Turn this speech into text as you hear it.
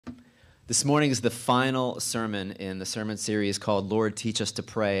This morning is the final sermon in the sermon series called Lord, Teach Us to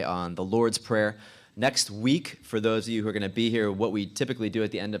Pray on the Lord's Prayer. Next week, for those of you who are going to be here, what we typically do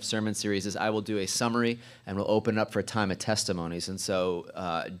at the end of sermon series is I will do a summary and we'll open it up for a time of testimonies. And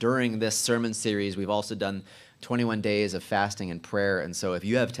so during this sermon series, we've also done 21 days of fasting and prayer. And so if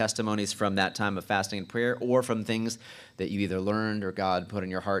you have testimonies from that time of fasting and prayer or from things that you either learned or God put in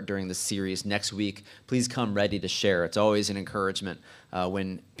your heart during this series next week, please come ready to share. It's always an encouragement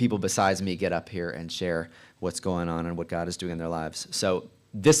when people besides me get up here and share what's going on and what God is doing in their lives. So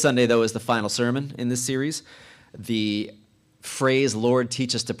this Sunday, though, is the final sermon in this series. The phrase, Lord,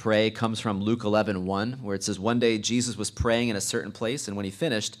 teach us to pray, comes from Luke 11:1, where it says, one day Jesus was praying in a certain place, and when he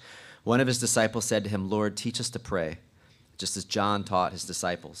finished, one of his disciples said to him, Lord, teach us to pray, just as John taught his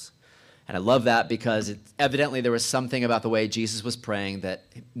disciples. And I love that because evidently there was something about the way Jesus was praying that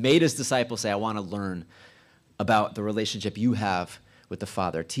made his disciples say, I want to learn about the relationship you have with the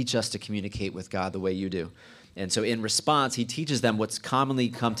Father. Teach us to communicate with God the way you do. And so in response, he teaches them what's commonly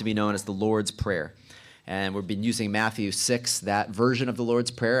come to be known as the Lord's Prayer. And we've been using Matthew 6, that version of the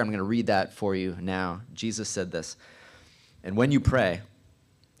Lord's Prayer. I'm going to read that for you now. Jesus said this, and when you pray,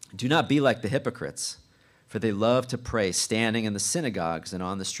 do not be like the hypocrites, for they love to pray standing in the synagogues and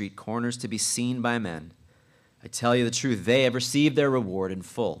on the street corners to be seen by men. I tell you the truth, they have received their reward in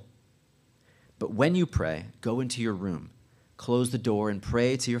full. But when you pray, go into your room, close the door, and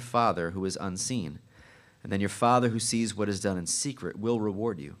pray to your Father who is unseen. And then your Father who sees what is done in secret will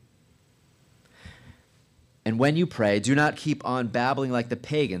reward you. And when you pray, do not keep on babbling like the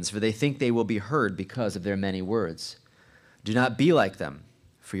pagans, for they think they will be heard because of their many words. Do not be like them,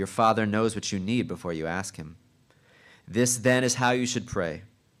 for your Father knows what you need before you ask him. This then is how you should pray.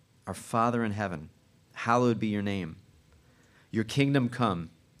 Our Father in heaven, hallowed be your name. Your kingdom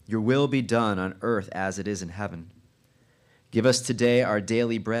come, your will be done on earth as it is in heaven. Give us today our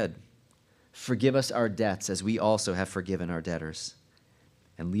daily bread. Forgive us our debts as we also have forgiven our debtors.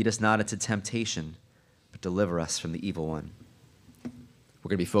 And lead us not into temptation, but deliver us from the evil one. We're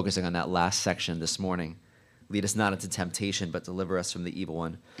going to be focusing on that last section this morning. Lead us not into temptation, but deliver us from the evil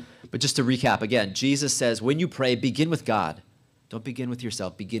one. But just to recap again, Jesus says, when you pray, begin with God. Don't begin with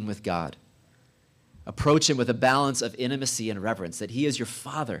yourself, begin with God. Approach him with a balance of intimacy and reverence, that he is your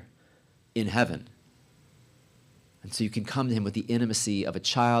Father in heaven. And so you can come to him with the intimacy of a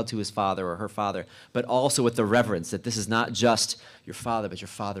child to his father or her father, but also with the reverence that this is not just your Father, but your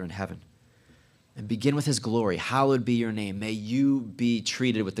Father in heaven. And begin with his glory. Hallowed be your name. May you be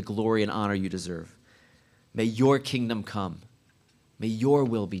treated with the glory and honor you deserve. May your kingdom come. May your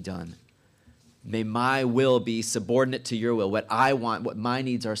will be done. May my will be subordinate to your will. What I want, what my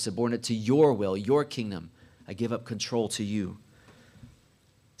needs are subordinate to your will, your kingdom. I give up control to you.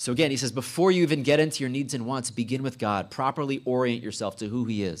 So again, he says, before you even get into your needs and wants, begin with God. Properly orient yourself to who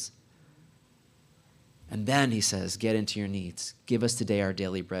he is. And then he says, get into your needs. Give us today our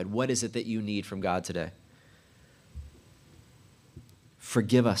daily bread. What is it that you need from God today?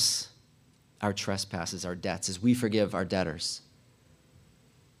 Forgive us our trespasses, our debts, as we forgive our debtors.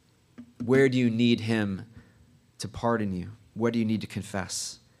 Where do you need him to pardon you? Where do you need to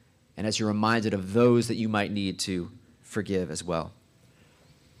confess? And as you're reminded of those that you might need to forgive as well.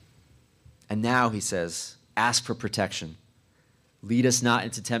 And now he says, ask for protection. Lead us not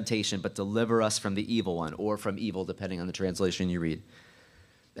into temptation, but deliver us from the evil one, or from evil, depending on the translation you read.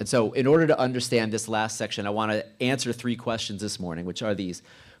 And so in order to understand this last section, I want to answer three questions this morning, which are these.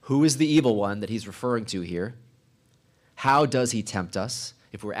 Who is the evil one that he's referring to here? How does he tempt us?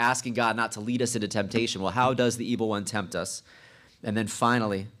 If we're asking God not to lead us into temptation, well, how does the evil one tempt us? And then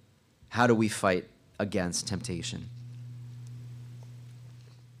finally, how do we fight against temptation?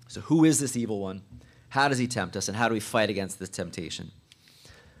 So who is this evil one? How does he tempt us? And how do we fight against this temptation?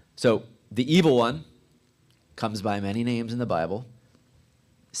 So the evil one comes by many names in the Bible.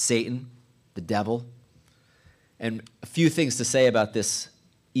 Satan, the devil. And a few things to say about this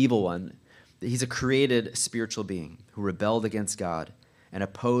evil one. He's a created spiritual being who rebelled against God and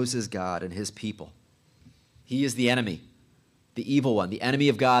opposes God and his people. He is the enemy, the evil one, the enemy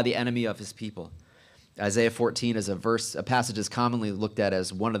of God, the enemy of his people. Isaiah 14 is a passage is commonly looked at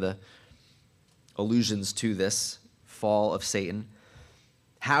as one of the allusions to this fall of Satan.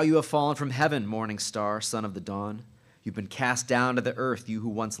 How you have fallen from heaven, morning star, son of the dawn. You've been cast down to the earth, you who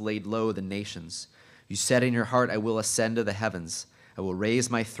once laid low the nations. You said in your heart, I will ascend to the heavens. I will raise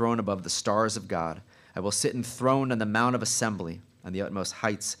my throne above the stars of God. I will sit enthroned on the mount of assembly, on the utmost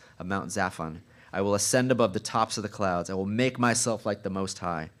heights of Mount Zaphon. I will ascend above the tops of the clouds. I will make myself like the Most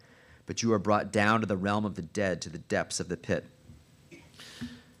High. But you are brought down to the realm of the dead, to the depths of the pit.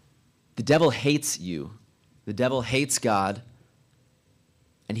 The devil hates you. The devil hates God.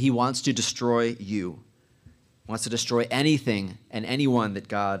 and he wants to destroy you. He wants to destroy anything and anyone that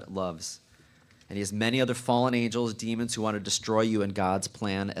God loves. And he has many other fallen angels, demons who want to destroy you in God's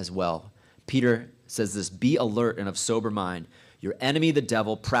plan as well. Peter says this, be alert and of sober mind. Your enemy, the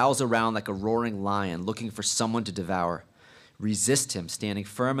devil, prowls around like a roaring lion, looking for someone to devour. Resist him, standing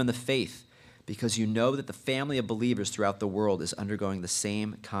firm in the faith, because you know that the family of believers throughout the world is undergoing the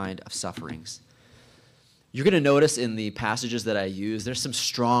same kind of sufferings. You're going to notice in the passages that I use, there's some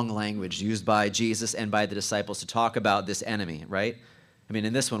strong language used by Jesus and by the disciples to talk about this enemy, right? I mean,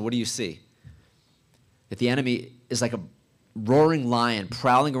 in this one, what do you see? That the enemy is like a roaring lion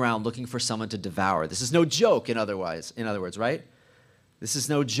prowling around looking for someone to devour. This is no joke, in other words, right? This is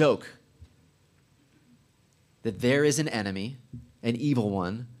no joke. That there is an enemy, an evil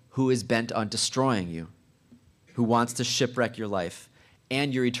one, who is bent on destroying you, who wants to shipwreck your life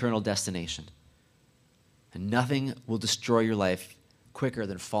and your eternal destination. And nothing will destroy your life quicker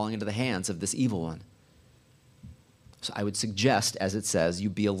than falling into the hands of this evil one. So I would suggest, as it says, you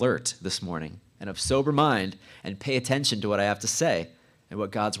be alert this morning and of sober mind and pay attention to what I have to say and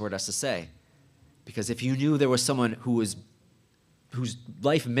what God's word has to say. Because if you knew there was someone whose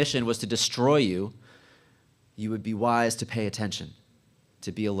life mission was to destroy you, you would be wise to pay attention,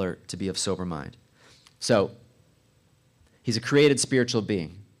 to be alert, to be of sober mind. So, he's a created spiritual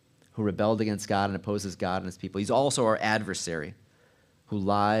being who rebelled against God and opposes God and his people. He's also our adversary who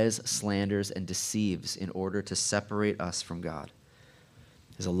lies, slanders, and deceives in order to separate us from God.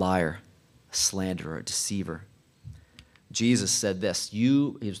 He's a liar, a slanderer, a deceiver. Jesus said this, he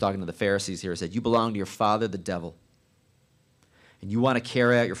was talking to the Pharisees here, he said, you belong to your father, the devil, and you want to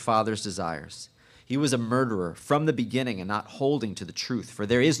carry out your father's desires. He was a murderer from the beginning and not holding to the truth, for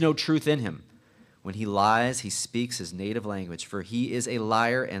there is no truth in him. When he lies, he speaks his native language, for he is a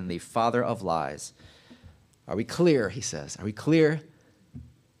liar and the father of lies. Are we clear, he says? Are we clear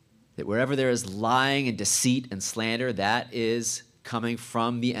that wherever there is lying and deceit and slander, that is coming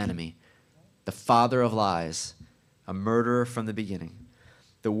from the enemy, the father of lies, a murderer from the beginning?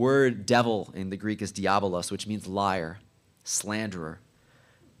 The word devil in the Greek is diabolos, which means liar, slanderer.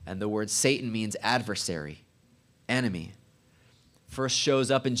 And the word Satan means adversary, enemy. First shows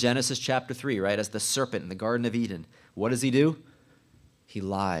up in Genesis chapter 3, right, as the serpent in the Garden of Eden. What does he do? He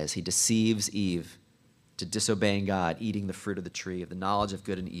lies. He deceives Eve to disobeying God, eating the fruit of the tree of the knowledge of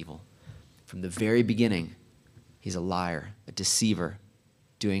good and evil. From the very beginning, he's a liar, a deceiver,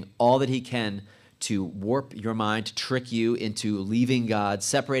 doing all that he can to warp your mind, to trick you into leaving God,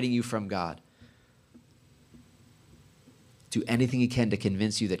 separating you from God. Do anything he can to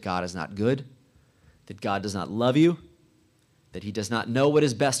convince you that God is not good, that God does not love you, that he does not know what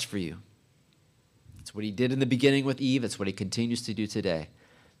is best for you. It's what he did in the beginning with Eve. It's what he continues to do today.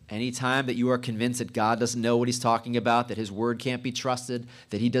 Anytime that you are convinced that God doesn't know what he's talking about, that his word can't be trusted,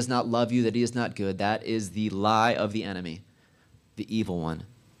 that he does not love you, that he is not good, that is the lie of the enemy, the evil one,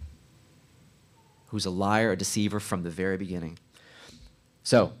 who's a liar, a deceiver from the very beginning.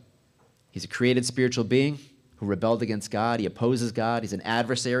 So, he's a created spiritual being who rebelled against God. He opposes God. He's an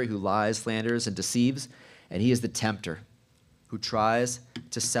adversary who lies, slanders, and deceives. And he is the tempter who tries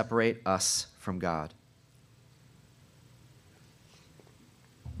to separate us from God.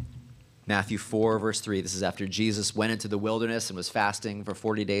 Matthew 4, verse 3, this is after Jesus went into the wilderness and was fasting for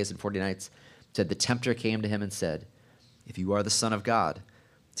 40 days and 40 nights. It said, the tempter came to him and said, if you are the Son of God,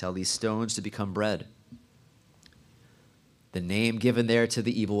 tell these stones to become bread. The name given there to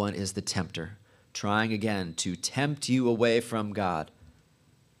the evil one is the tempter, trying again to tempt you away from God.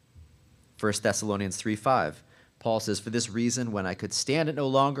 1 Thessalonians 3:5, Paul says, for this reason, when I could stand it no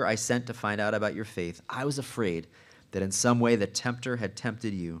longer, I sent to find out about your faith. I was afraid that in some way the tempter had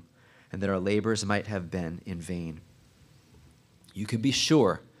tempted you, and that our labors might have been in vain. You can be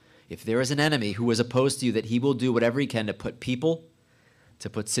sure, if there is an enemy who is opposed to you, that he will do whatever he can to put people, to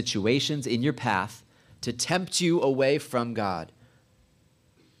put situations in your path, to tempt you away from God,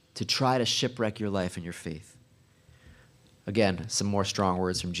 to try to shipwreck your life and your faith. Again, some more strong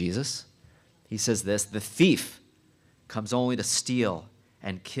words from Jesus. He says this, the thief comes only to steal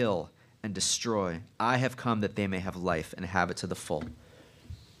and kill and destroy. I have come that they may have life and have it to the full.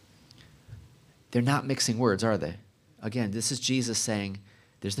 They're not mixing words, are they? Again, this is Jesus saying,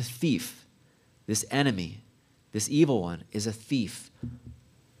 there's the thief, this enemy, this evil one is a thief.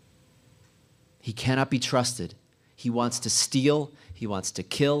 He cannot be trusted. He wants to steal, he wants to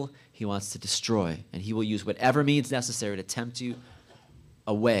kill, he wants to destroy, and he will use whatever means necessary to tempt you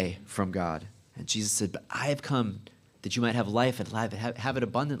away from God. And Jesus said, but I have come that you might have life and have it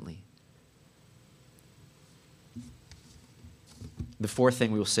abundantly. The fourth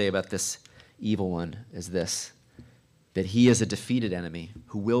thing we will say about this evil one is this. that he is a defeated enemy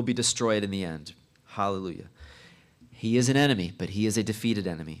who will be destroyed in the end. Hallelujah. He is an enemy, but he is a defeated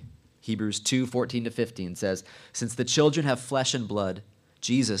enemy. Hebrews 2:14-15 says, "Since the children have flesh and blood,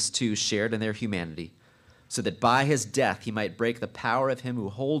 Jesus too shared in their humanity, so that by his death he might break the power of him who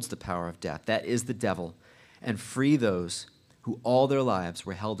holds the power of death, that is the devil, and free those who all their lives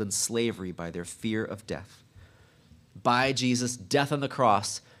were held in slavery by their fear of death." By Jesus' death on the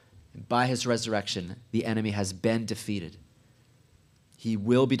cross, and by his resurrection, the enemy has been defeated. He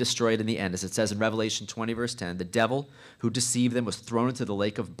will be destroyed in the end. As it says in Revelation 20, verse 10, "The devil who deceived them was thrown into the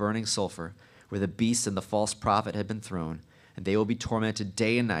lake of burning sulfur, where the beast and the false prophet had been thrown, and they will be tormented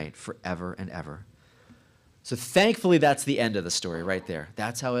day and night forever and ever." So thankfully, that's the end of the story right there.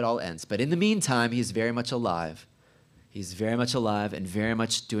 That's how it all ends. But in the meantime, he's very much alive. He's very much alive and very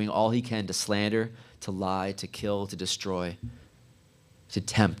much doing all he can to slander, to lie, to kill, to destroy, to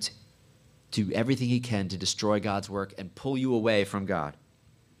tempt, do everything he can to destroy God's work and pull you away from God.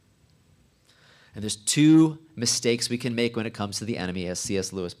 And there's two mistakes we can make when it comes to the enemy, as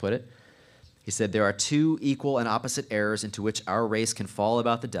C.S. Lewis put it. He said, "There are two equal and opposite errors into which our race can fall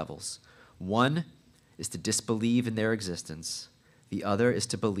about the devils. One is to disbelieve in their existence. The other is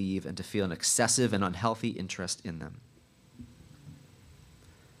to believe and to feel an excessive and unhealthy interest in them."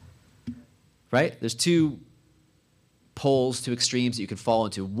 Right? There's two poles, two extremes that you can fall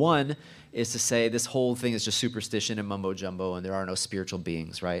into. One is to say this whole thing is just superstition and mumbo jumbo and there are no spiritual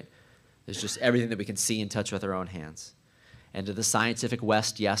beings, right? There's just everything that we can see and touch with our own hands. And to the scientific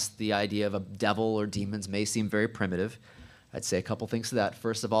West, yes, the idea of a devil or demons may seem very primitive. I'd say a couple things to that.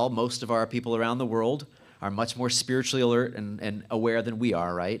 First of all, most of our people around the world are much more spiritually alert and aware than we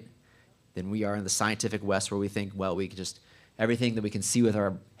are, right? Than we are in the scientific West, where we think, well, we can just, everything that we can see with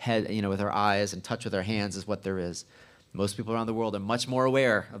our head, with our eyes and touch with our hands is what there is. Most people around the world are much more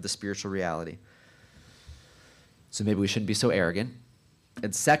aware of the spiritual reality. So maybe we shouldn't be so arrogant.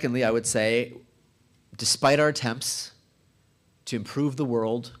 And secondly, I would say, despite our attempts to improve the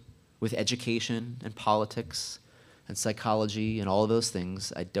world with education and politics and psychology and all of those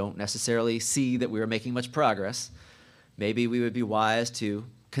things, I don't necessarily see that we are making much progress. Maybe we would be wise to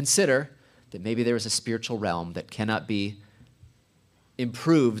consider that maybe there is a spiritual realm that cannot be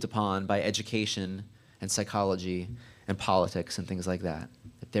improved upon by education and psychology and politics and things like that.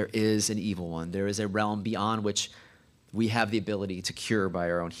 That there is an evil one. There is a realm beyond which we have the ability to cure by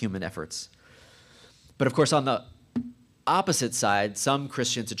our own human efforts. But of course, on the opposite side, some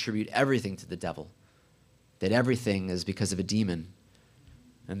Christians attribute everything to the devil, that everything is because of a demon.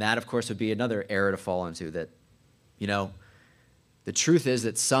 And that, of course, would be another error to fall into, that, the truth is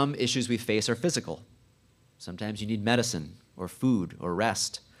that some issues we face are physical. Sometimes you need medicine or food or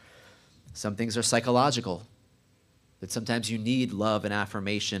rest. Some things are psychological, that sometimes you need love and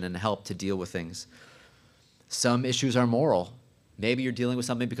affirmation and help to deal with things. Some issues are moral. Maybe you're dealing with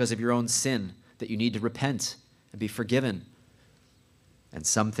something because of your own sin that you need to repent and be forgiven. And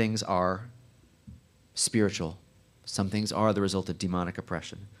some things are spiritual. Some things are the result of demonic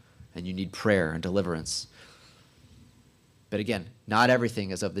oppression, and you need prayer and deliverance. But again, not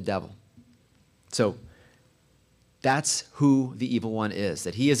everything is of the devil. So that's who the evil one is,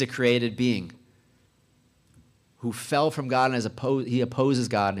 that he is a created being who fell from God and he opposes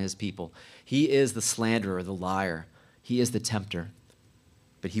God and his people. He is the slanderer, the liar. He is the tempter,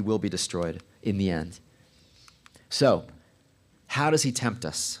 but he will be destroyed in the end. So, how does he tempt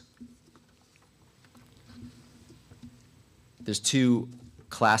us? There's two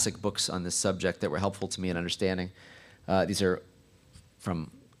classic books on this subject that were helpful to me in understanding. These are from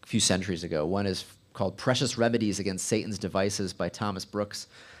a few centuries ago. One is called Precious Remedies Against Satan's Devices by Thomas Brooks,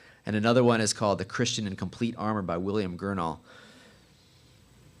 and another one is called The Christian in Complete Armor by William Gurnall.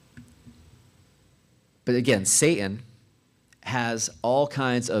 But again, Satan has all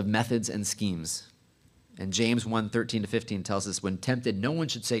kinds of methods and schemes. And James 1:13-15 tells us, "When tempted, no one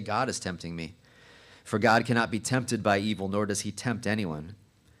should say, 'God is tempting me.' For God cannot be tempted by evil, nor does he tempt anyone.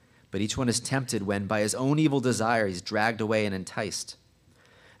 But each one is tempted when by his own evil desire he's dragged away and enticed.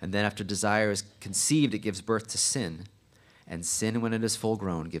 And then after desire is conceived, it gives birth to sin. And sin, when it is full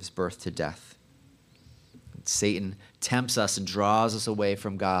grown, gives birth to death." Satan tempts us and draws us away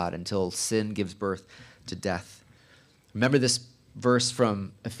from God until sin gives birth to death. Remember this verse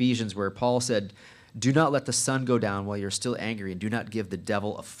from Ephesians where Paul said, "Do not let the sun go down while you're still angry, and do not give the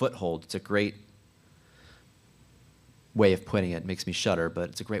devil a foothold." It's a great way of putting it. It makes me shudder, but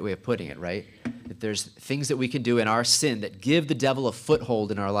it's a great way of putting it, right? That there's things that we can do in our sin that give the devil a foothold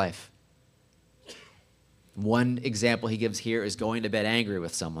in our life. One example he gives here is going to bed angry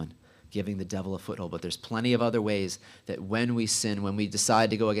with someone, giving the devil a foothold. But there's plenty of other ways that when we sin, when we decide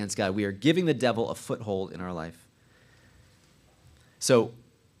to go against God, we are giving the devil a foothold in our life. So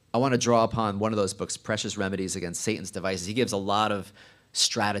I want to draw upon one of those books, Precious Remedies Against Satan's Devices. He gives a lot of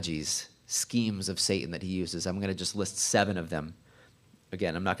strategies, schemes of Satan that he uses. I'm going to just list 7 of them.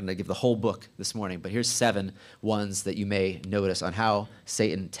 Again, I'm not going to give the whole book this morning, but here's 7 ones that you may notice on how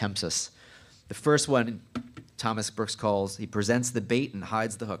Satan tempts us. The first one, Thomas Brooks calls, he presents the bait and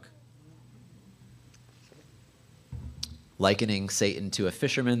hides the hook. Likening Satan to a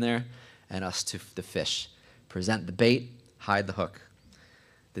fisherman there and us to the fish. Present the bait, hide the hook.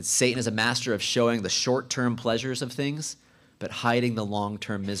 That Satan is a master of showing the short-term pleasures of things, but hiding the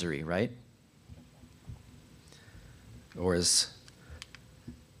long-term misery, right? Or as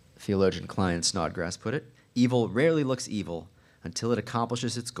theologian Klein Snodgrass put it, evil rarely looks evil until it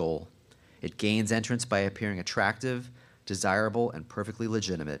accomplishes its goal. It gains entrance by appearing attractive, desirable, and perfectly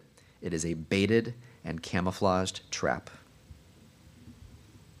legitimate. It is a baited and camouflaged trap.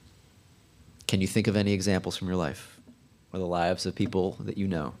 Can you think of any examples from your life or the lives of people that you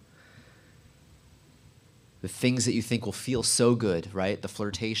know? The things that you think will feel so good, right? The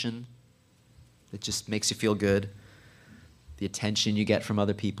flirtation that just makes you feel good. The attention you get from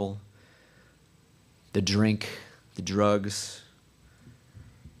other people. The drink, the drugs,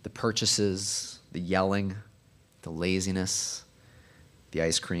 the purchases, the yelling, the laziness, the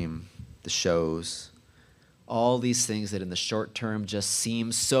ice cream, the shows. All these things that in the short term just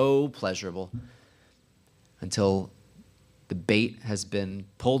seem so pleasurable until the bait has been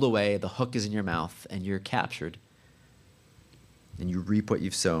pulled away, the hook is in your mouth, and you're captured. And you reap what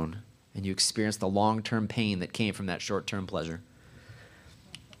you've sown, and you experience the long-term pain that came from that short-term pleasure.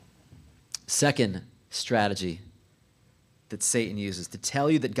 Second strategy that Satan uses, to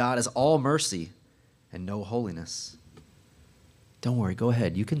tell you that God is all mercy and no holiness. Don't worry, go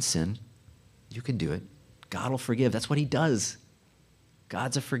ahead. You can sin. You can do it. God will forgive. That's what he does.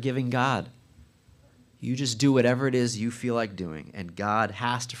 God's a forgiving God. You just do whatever it is you feel like doing, and God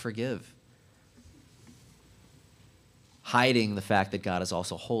has to forgive. Hiding the fact that God is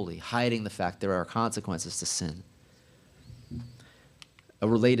also holy, hiding the fact there are consequences to sin. A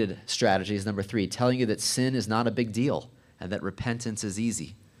related strategy is number 3, telling you that sin is not a big deal and that repentance is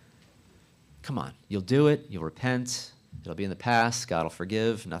easy. Come on, you'll do it, you'll repent, it'll be in the past, God will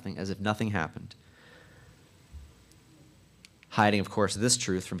forgive, nothing, as if nothing happened. Hiding, of course, this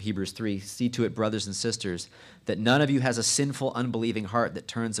truth from Hebrews 3, see to it, brothers and sisters, that none of you has a sinful, unbelieving heart that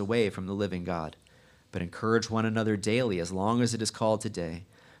turns away from the living God, but encourage one another daily as long as it is called today,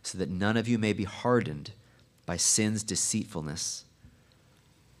 so that none of you may be hardened by sin's deceitfulness.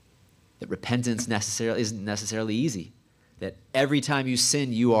 That repentance isn't necessarily easy. That every time you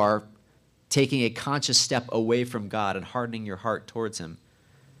sin, you are taking a conscious step away from God and hardening your heart towards him.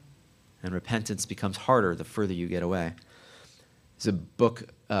 And repentance becomes harder the further you get away. There's a book,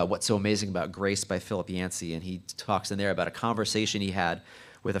 What's So Amazing About Grace by Philip Yancey, and he talks in there about a conversation he had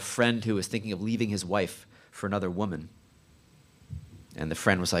with a friend who was thinking of leaving his wife for another woman. And the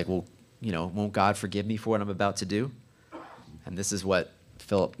friend was like, well, won't God forgive me for what I'm about to do? And this is what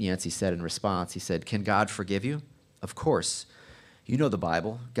Philip Yancey said in response. He said, can God forgive you? Of course. You know the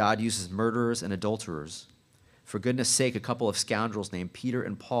Bible. God uses murderers and adulterers. For goodness sake, a couple of scoundrels named Peter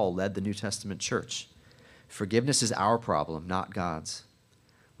and Paul led the New Testament church. Forgiveness is our problem, not God's.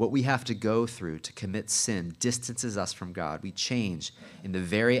 What we have to go through to commit sin distances us from God. We change in the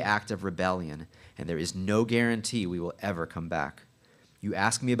very act of rebellion, and there is no guarantee we will ever come back. You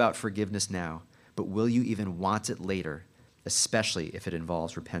ask me about forgiveness now, but will you even want it later, especially if it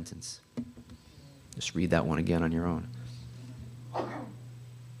involves repentance? Just read that one again on your own.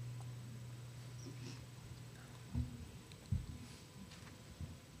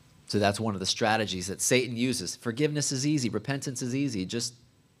 So that's one of the strategies that Satan uses. Forgiveness is easy. Repentance is easy. Just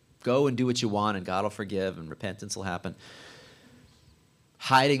go and do what you want, and God will forgive, and repentance will happen.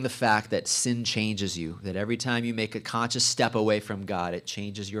 Hiding the fact that sin changes you, that every time you make a conscious step away from God, it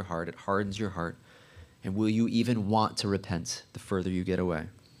changes your heart, it hardens your heart. And will you even want to repent the further you get away?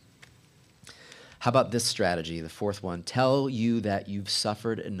 How about this strategy, the 4th one? Tell you that you've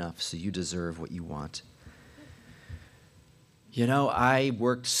suffered enough so you deserve what you want. I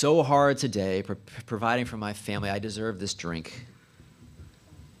worked so hard today providing for my family. I deserve this drink.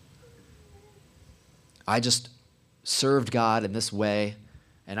 I just served God in this way,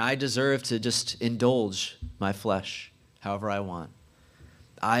 and I deserve to just indulge my flesh however I want.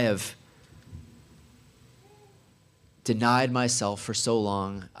 I have denied myself for so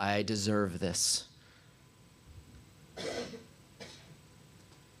long. I deserve this.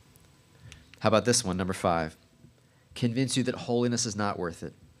 How about this one, number 5? Convince you that holiness is not worth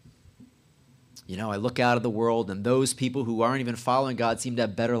it. I look out at the world, and those people who aren't even following God seem to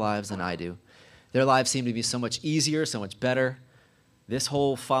have better lives than I do. Their lives seem to be so much easier, so much better. This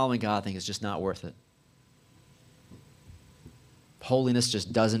whole following God thing is just not worth it. Holiness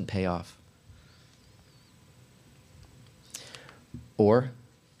just doesn't pay off. Or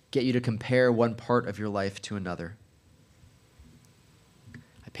get you to compare one part of your life to another.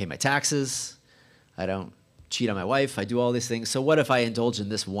 I pay my taxes. I don't cheat on my wife. I do all these things. So what if I indulge in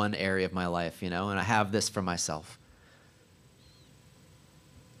this one area of my life, and I have this for myself?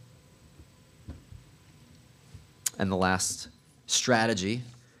 And the last strategy,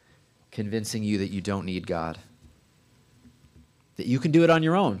 convincing you that you don't need God. That you can do it on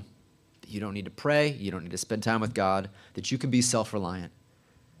your own. That you don't need to pray. You don't need to spend time with God. That you can be self-reliant.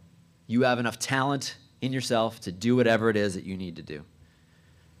 You have enough talent in yourself to do whatever it is that you need to do.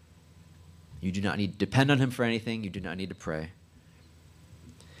 You do not need to depend on him for anything. You do not need to pray.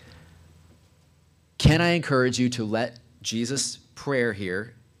 Can I encourage you to let Jesus' prayer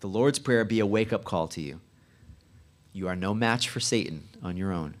here, the Lord's Prayer, be a wake-up call to you? You are no match for Satan on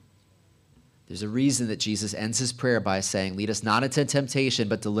your own. There's a reason that Jesus ends his prayer by saying, lead us not into temptation,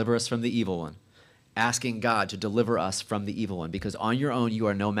 but deliver us from the evil one. Asking God to deliver us from the evil one, because on your own, you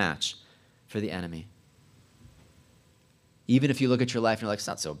are no match for the enemy. Even if you look at your life and you're like, it's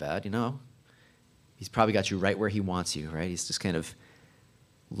not so bad, He's probably got you right where he wants you, right? He's just kind of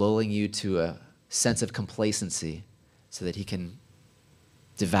lulling you to a sense of complacency so that he can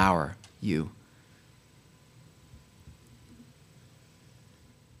devour you.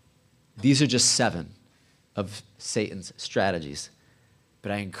 These are just 7 of Satan's strategies.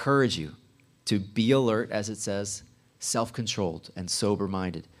 But I encourage you to be alert, as it says, self-controlled and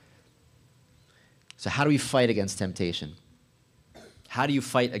sober-minded. So how do we fight against temptation? How do you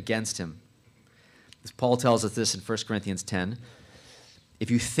fight against him? As Paul tells us this in 1 Corinthians 10,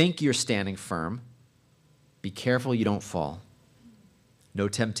 if you think you're standing firm, be careful you don't fall. No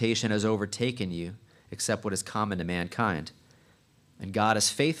temptation has overtaken you except what is common to mankind. And God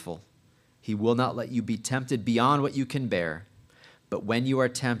is faithful. He will not let you be tempted beyond what you can bear. But when you are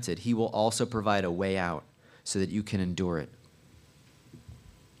tempted, he will also provide a way out so that you can endure it.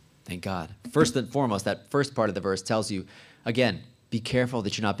 Thank God. First and foremost, that first part of the verse tells you, again, be careful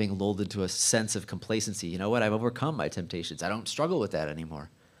that you're not being lulled into a sense of complacency. You know what? I've overcome my temptations. I don't struggle with that anymore.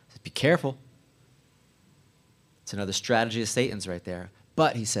 Be careful. It's another strategy of Satan's right there.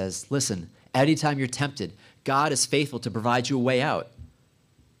 But he says, listen, anytime you're tempted, God is faithful to provide you a way out.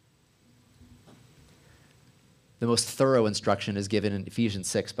 The most thorough instruction is given in Ephesians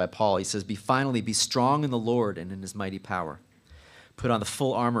 6 by Paul. He says, be strong in the Lord and in his mighty power. Put on the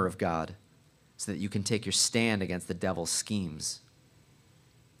full armor of God so that you can take your stand against the devil's schemes.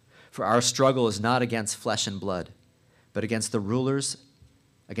 For our struggle is not against flesh and blood, but against the rulers,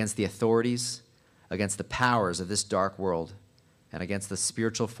 against the authorities, against the powers of this dark world, and against the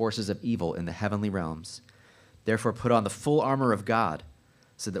spiritual forces of evil in the heavenly realms. Therefore, put on the full armor of God,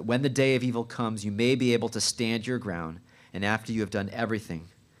 so that when the day of evil comes, you may be able to stand your ground, and after you have done everything,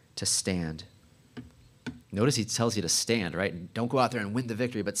 to stand. Notice he tells you to stand, right? And don't go out there and win the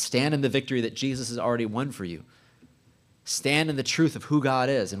victory, but stand in the victory that Jesus has already won for you. Stand in the truth of who God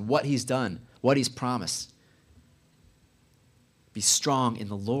is and what he's done, what he's promised. Be strong in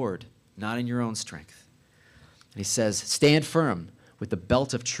the Lord, not in your own strength. And he says, stand firm with the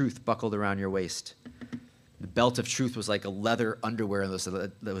belt of truth buckled around your waist. The belt of truth was like a leather underwear in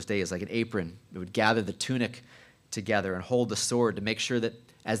those days, like an apron. It would gather the tunic together and hold the sword to make sure that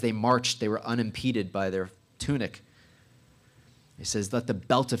as they marched, they were unimpeded by their tunic. He says, let the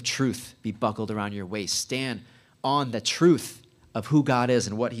belt of truth be buckled around your waist. Stand on the truth of who God is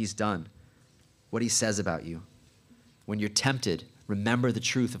and what he's done, what he says about you. When you're tempted, remember the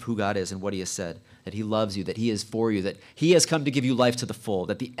truth of who God is and what he has said, that he loves you, that he is for you, that he has come to give you life to the full,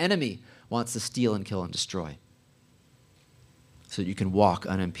 that the enemy wants to steal and kill and destroy, so that you can walk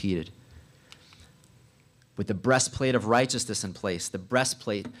unimpeded. With the breastplate of righteousness in place, the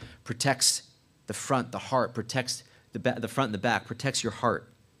breastplate protects the front, the heart, protects the front and the back, protects your heart.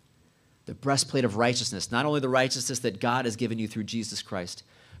 The breastplate of righteousness, not only the righteousness that God has given you through Jesus Christ,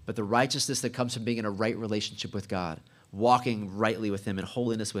 but the righteousness that comes from being in a right relationship with God, walking rightly with him and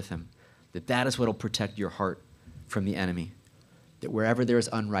holiness with him, that is what will protect your heart from the enemy. That wherever there is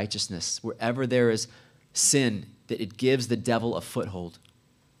unrighteousness, wherever there is sin, that it gives the devil a foothold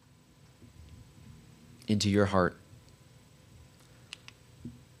into your heart.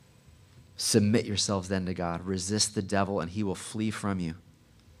 Submit yourselves then to God. Resist the devil and he will flee from you.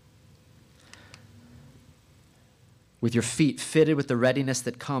 With your feet fitted with the readiness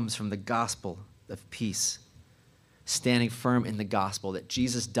that comes from the gospel of peace. Standing firm in the gospel that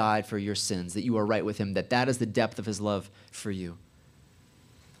Jesus died for your sins, that you are right with him, that is the depth of his love for you.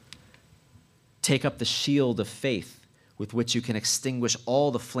 Take up the shield of faith with which you can extinguish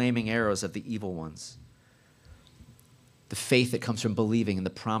all the flaming arrows of the evil ones. The faith that comes from believing in the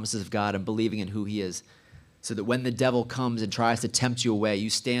promises of God and believing in who he is, so that when the devil comes and tries to tempt you away,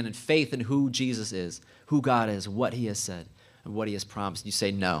 you stand in faith in who Jesus is, who God is, what he has said, and what he has promised. You say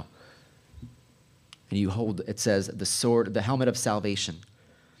no. And you hold, it says, the sword, the helmet of salvation.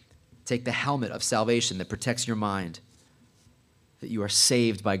 Take the helmet of salvation that protects your mind, that you are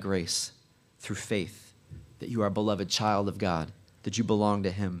saved by grace through faith, that you are a beloved child of God, that you belong to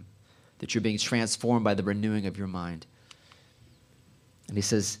him, that you're being transformed by the renewing of your mind. And he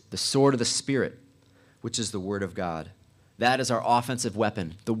says, the sword of the Spirit, which is the word of God. That is our offensive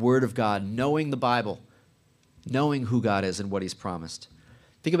weapon, the word of God, knowing the Bible, knowing who God is and what he's promised.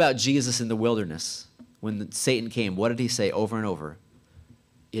 Think about Jesus in the wilderness. When Satan came, what did he say over and over?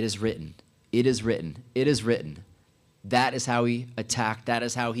 It is written, it is written, it is written. That is how he attacked, that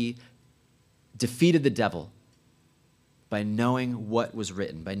is how he defeated the devil, by knowing what was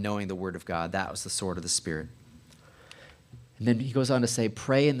written, by knowing the word of God. That was the sword of the Spirit. And then he goes on to say,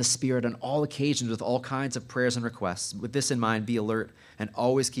 pray in the Spirit on all occasions with all kinds of prayers and requests. With this in mind, be alert and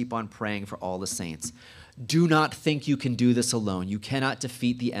always keep on praying for all the saints. Do not think you can do this alone. You cannot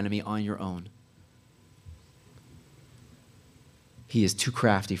defeat the enemy on your own. He is too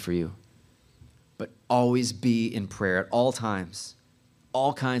crafty for you. But always be in prayer at all times,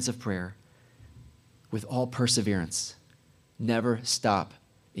 all kinds of prayer, with all perseverance. Never stop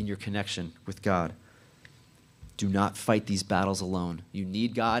in your connection with God. Do not fight these battles alone. You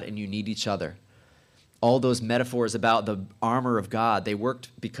need God and you need each other. All those metaphors about the armor of God, they worked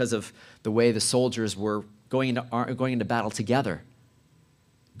because of the way the soldiers were going into battle together,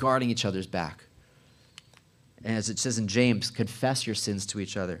 guarding each other's back. And as it says in James, confess your sins to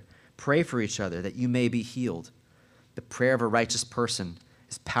each other. Pray for each other that you may be healed. The prayer of a righteous person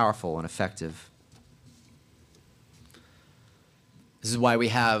is powerful and effective. This is why we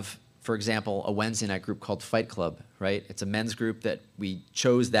have, for example, a Wednesday night group called Fight Club, right? It's a men's group that we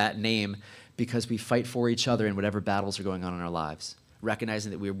chose that name because we fight for each other in whatever battles are going on in our lives,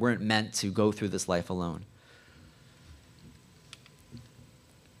 recognizing that we weren't meant to go through this life alone.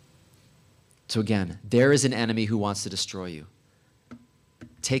 So again, there is an enemy who wants to destroy you.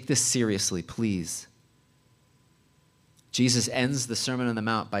 Take this seriously, please. Jesus ends the Sermon on the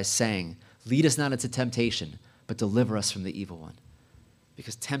Mount by saying, lead us not into temptation, but deliver us from the evil one.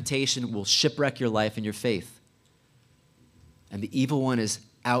 Because temptation will shipwreck your life and your faith. And the evil one is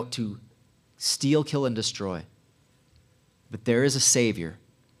out to steal, kill, and destroy. But there is a Savior.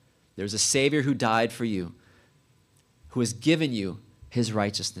 There's a Savior who died for you, who has given you his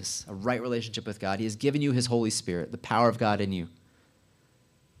righteousness, a right relationship with God. He has given you his Holy Spirit, the power of God in you.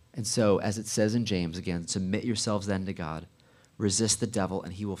 And so, as it says in James, again, submit yourselves then to God. Resist the devil,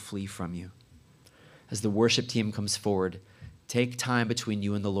 and he will flee from you. As the worship team comes forward, take time between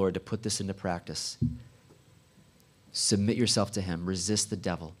you and the Lord to put this into practice. Submit yourself to him. Resist the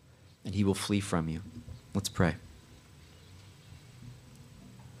devil, and he will flee from you. Let's pray.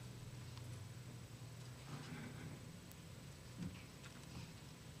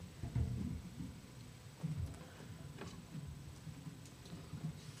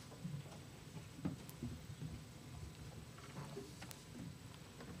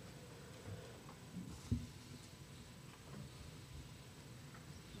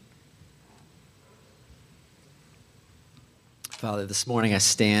 Father, this morning I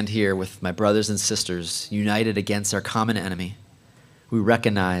stand here with my brothers and sisters united against our common enemy. We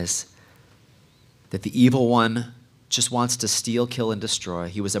recognize that the evil one just wants to steal, kill, and destroy.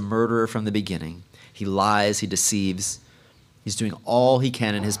 He was a murderer from the beginning. He lies, he deceives. He's doing all he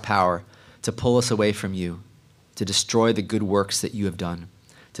can in his power to pull us away from you, to destroy the good works that you have done,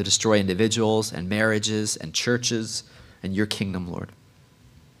 to destroy individuals and marriages and churches and your kingdom, Lord.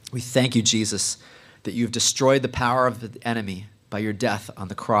 We thank you, Jesus, that you've destroyed the power of the enemy by your death on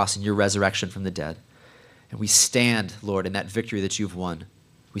the cross and your resurrection from the dead. And we stand, Lord, in that victory that you've won.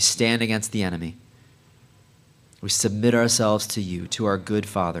 We stand against the enemy. We submit ourselves to you, to our good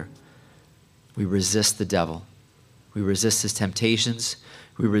Father. We resist the devil. We resist his temptations.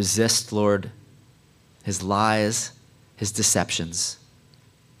 We resist, Lord, his lies, his deceptions.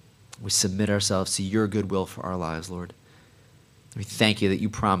 We submit ourselves to your good will for our lives, Lord. We thank you that you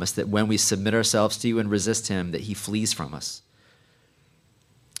promised that when we submit ourselves to you and resist him, that he flees from us.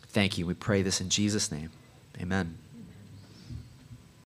 Thank you. We pray this in Jesus' name. Amen.